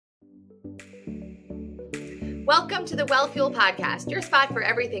Welcome to the Well Fuel Podcast, your spot for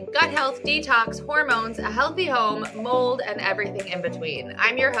everything gut health, detox, hormones, a healthy home, mold, and everything in between.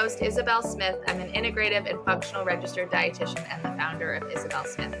 I'm your host, Isabel Smith. I'm an integrative and functional registered dietitian and the founder of Isabel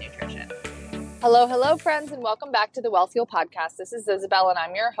Smith Nutrition. Hello, friends, and welcome back to the Well Fuel Podcast. This is Isabel, and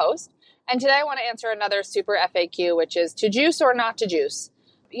I'm your host. And today I want to answer another super FAQ, which is to juice or not to juice.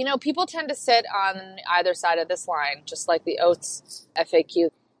 You know, people tend to sit on either side of this line, just like the oats FAQ.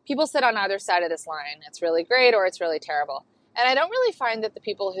 People sit on either side of this line. It's really great or it's really terrible. And I don't really find that the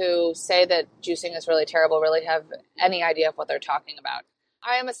people who say that juicing is really terrible really have any idea of what they're talking about.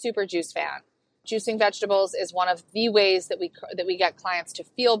 I am a super juice fan. Juicing vegetables is one of the ways that we get clients to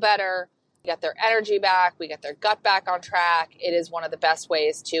feel better, get their energy back, we get their gut back on track. It is one of the best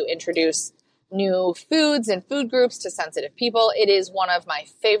ways to introduce new foods and food groups to sensitive people. It is one of my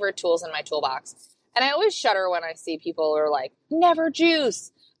favorite tools in my toolbox. And I always shudder when I see people who are like, never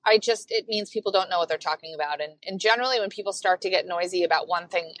juice. It means people don't know what they're talking about. And generally when people start to get noisy about one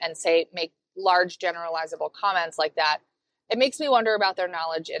thing and make large generalizable comments like that, it makes me wonder about their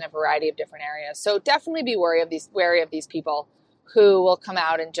knowledge in a variety of different areas. So definitely be wary of these people who will come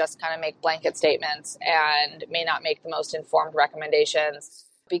out and just kind of make blanket statements and may not make the most informed recommendations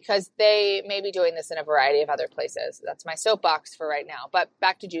because they may be doing this in a variety of other places. That's my soapbox for right now. But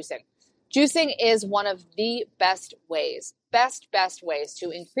back to juicing. Juicing is one of the best ways to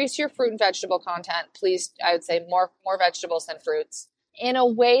increase your fruit and vegetable content. Please, I would say more vegetables than fruits in a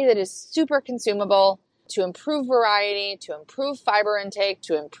way that is super consumable, to improve variety, to improve fiber intake,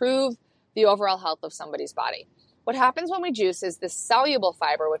 to improve the overall health of somebody's body. What happens when we juice is this soluble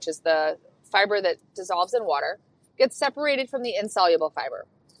fiber, which is the fiber that dissolves in water, gets separated from the insoluble fiber.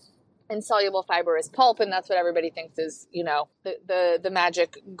 Insoluble fiber is pulp, and that's what everybody thinks is, the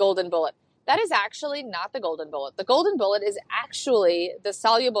magic golden bullet. That is actually not the golden bullet. The golden bullet is actually the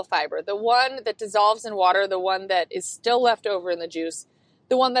soluble fiber, the one that dissolves in water, the one that is still left over in the juice,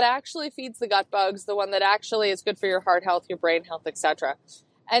 the one that actually feeds the gut bugs, the one that actually is good for your heart health, your brain health, etc.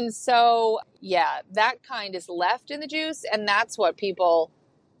 And so, that kind is left in the juice, and that's what people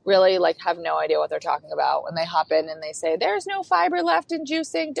really have no idea what they're talking about when they hop in and they say, there's no fiber left in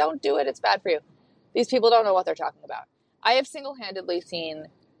juicing, don't do it, it's bad for you. These people don't know what they're talking about. I have single-handedly seen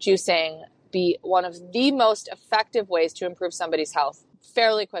juicing be one of the most effective ways to improve somebody's health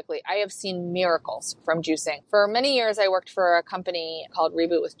fairly quickly. I have seen miracles from juicing. For many years, I worked for a company called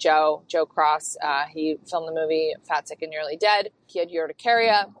Reboot with Joe Cross. He filmed the movie Fat, Sick, and Nearly Dead. He had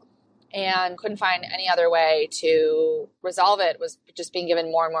urticaria and couldn't find any other way to resolve it, was just being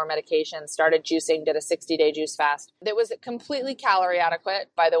given more and more medication, started juicing, did a 60-day juice fast. It was completely calorie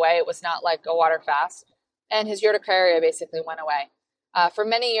adequate, by the way. It was not like a water fast. And his urticaria basically went away. For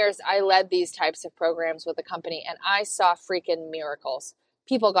many years, I led these types of programs with the company, and I saw freaking miracles.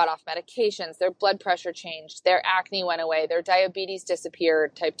 People got off medications, their blood pressure changed, their acne went away, their diabetes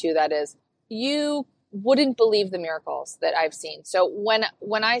disappeared, type 2 that is. You wouldn't believe the miracles that I've seen. So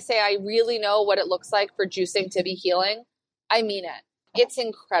when I say I really know what it looks like for juicing to be healing, I mean it. It's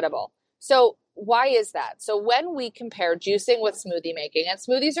incredible. So why is that? So when we compare juicing with smoothie making, and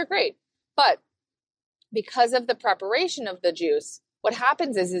smoothies are great, but because of the preparation of the juice, what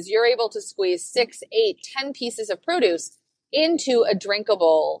happens is you're able to squeeze 6, 8, 10 pieces of produce into a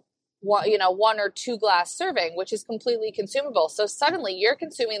drinkable, 1 or 2 glass serving, which is completely consumable. So suddenly you're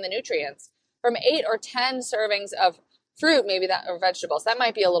consuming the nutrients from 8 or 10 servings of fruit, or vegetables. That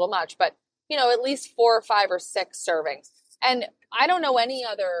might be a little much, but at least 4 or 5 or 6 servings. And I don't know any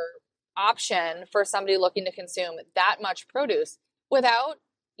other option for somebody looking to consume that much produce without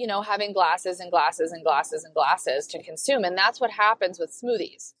having glasses and glasses and glasses and glasses to consume. And that's what happens with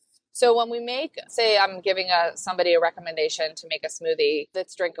smoothies. So when we say I'm giving somebody a recommendation to make a smoothie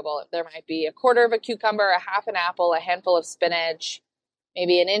that's drinkable, there might be a quarter of a cucumber, a half an apple, a handful of spinach,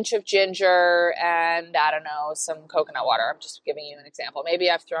 maybe an inch of ginger, and I don't know, some coconut water. I'm just giving you an example. Maybe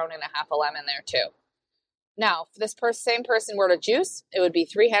I've thrown in a half a lemon there too. Now, if this same person were to juice, it would be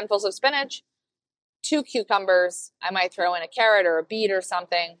 3 handfuls of spinach, 2 cucumbers, I might throw in a carrot or a beet or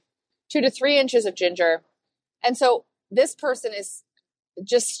something, 2 to 3 inches of ginger. And so this person is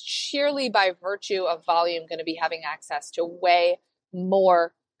just sheerly by virtue of volume going to be having access to way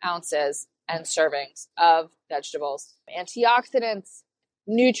more ounces and servings of vegetables, antioxidants,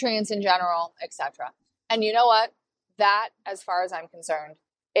 nutrients in general, etc. And you know what? That, as far as I'm concerned,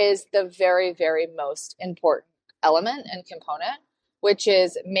 is the very, very most important element and component, which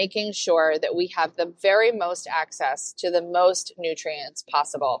is making sure that we have the very most access to the most nutrients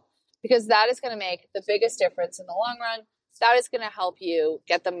possible, because that is going to make the biggest difference in the long run. That is going to help you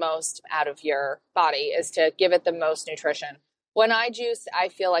get the most out of your body, is to give it the most nutrition When I juice, I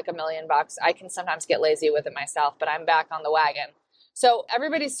feel like $1 million. I can sometimes get lazy with it myself, but I'm back on the wagon. So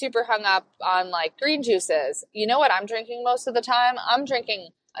everybody's super hung up on like green juices. You know what I'm drinking most of the time? I'm drinking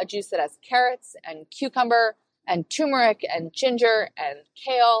a juice that has carrots and cucumber and turmeric and ginger and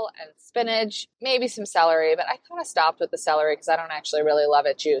kale and spinach, maybe some celery, but I kind of stopped with the celery because I don't actually really love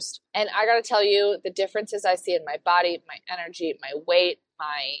it juiced. And I got to tell you, the differences I see in my body, my energy, my weight,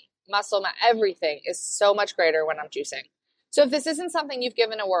 my muscle, my everything is so much greater when I'm juicing. So if this isn't something you've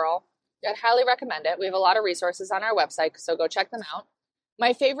given a whirl, I'd highly recommend it. We have a lot of resources on our website, so go check them out.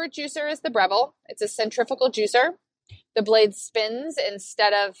 My favorite juicer is the Breville. It's a centrifugal juicer. The blade spins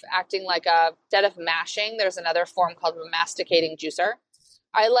instead of mashing. There's another form called a masticating juicer.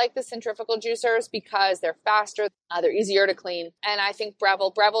 I like the centrifugal juicers because they're faster, they're easier to clean. And I think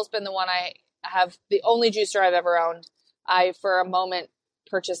Breville's been the one the only juicer I've ever owned. I, for a moment,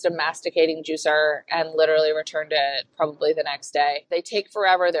 purchased a masticating juicer and literally returned it probably the next day. They take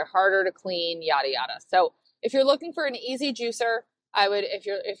forever. They're harder to clean, yada, yada. So if you're looking for an easy juicer, I would, if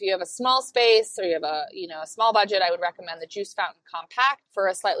you have a small space or you have a small budget, I would recommend the Juice Fountain Compact. For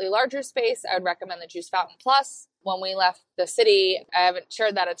a slightly larger space, I would recommend the Juice Fountain Plus. When we left the city, I haven't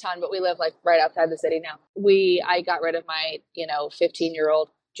shared that a ton, but we live like right outside the city now. I got rid of my 15-year-old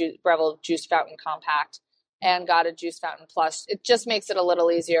Breville Juice Fountain Compact and got a Juice Fountain Plus. It just makes it a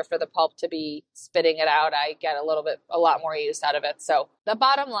little easier for the pulp to be spitting it out. I get a lot more use out of it. So the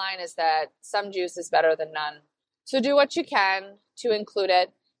bottom line is that some juice is better than none. So do what you can to include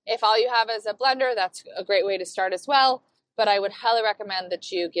it. If all you have is a blender, that's a great way to start as well. But I would highly recommend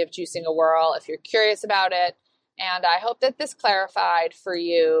that you give juicing a whirl if you're curious about it. And I hope that this clarified for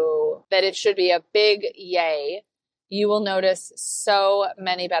you that it should be a big yay. You will notice so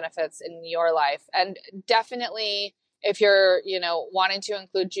many benefits in your life. And definitely, if you're, wanting to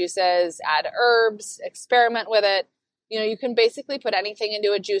include juices, add herbs, experiment with it. You can basically put anything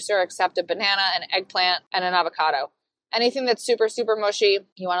into a juicer except a banana, an eggplant, and an avocado. Anything that's super, super mushy,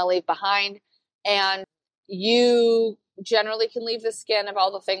 you want to leave behind. And you generally can leave the skin of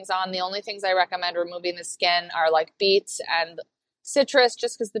all the things on. The only things I recommend removing the skin are like beets and citrus,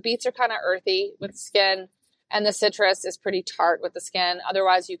 just because the beets are kind of earthy with skin. And the citrus is pretty tart with the skin.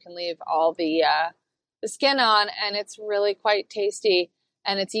 Otherwise, you can leave all the skin on, and it's really quite tasty.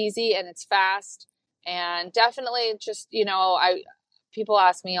 And it's easy, and it's fast. And definitely just, people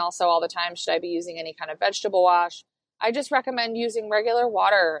ask me also all the time, should I be using any kind of vegetable wash? I just recommend using regular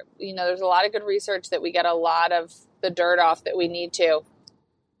water. There's a lot of good research that we get a lot of the dirt off that we need to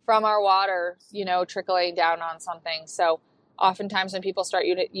from our water, trickling down on something. So oftentimes when people start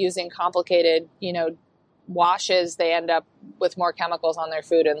using complicated, washes, they end up with more chemicals on their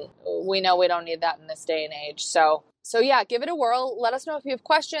food. And we know we don't need that in this day and age. So yeah, give it a whirl. Let us know if you have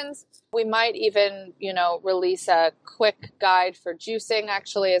questions. We might even, release a quick guide for juicing.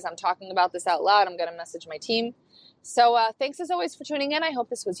 Actually, as I'm talking about this out loud, I'm going to message my team. So thanks as always for tuning in. I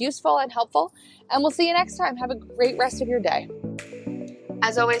hope this was useful and helpful, and we'll see you next time. Have a great rest of your day.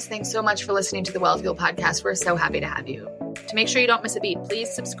 As always, thanks so much for listening to the Well Fueled Podcast. We're so happy to have you. To make sure you don't miss a beat,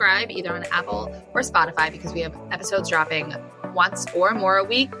 please subscribe either on Apple or Spotify because we have episodes dropping once or more a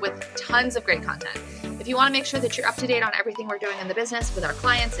week with tons of great content. If you want to make sure that you're up to date on everything we're doing in the business with our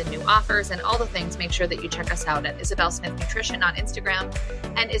clients and new offers and all the things, make sure that you check us out at Isabel Smith Nutrition on Instagram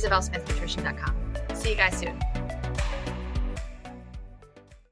and isabelsmithnutrition.com. See you guys soon.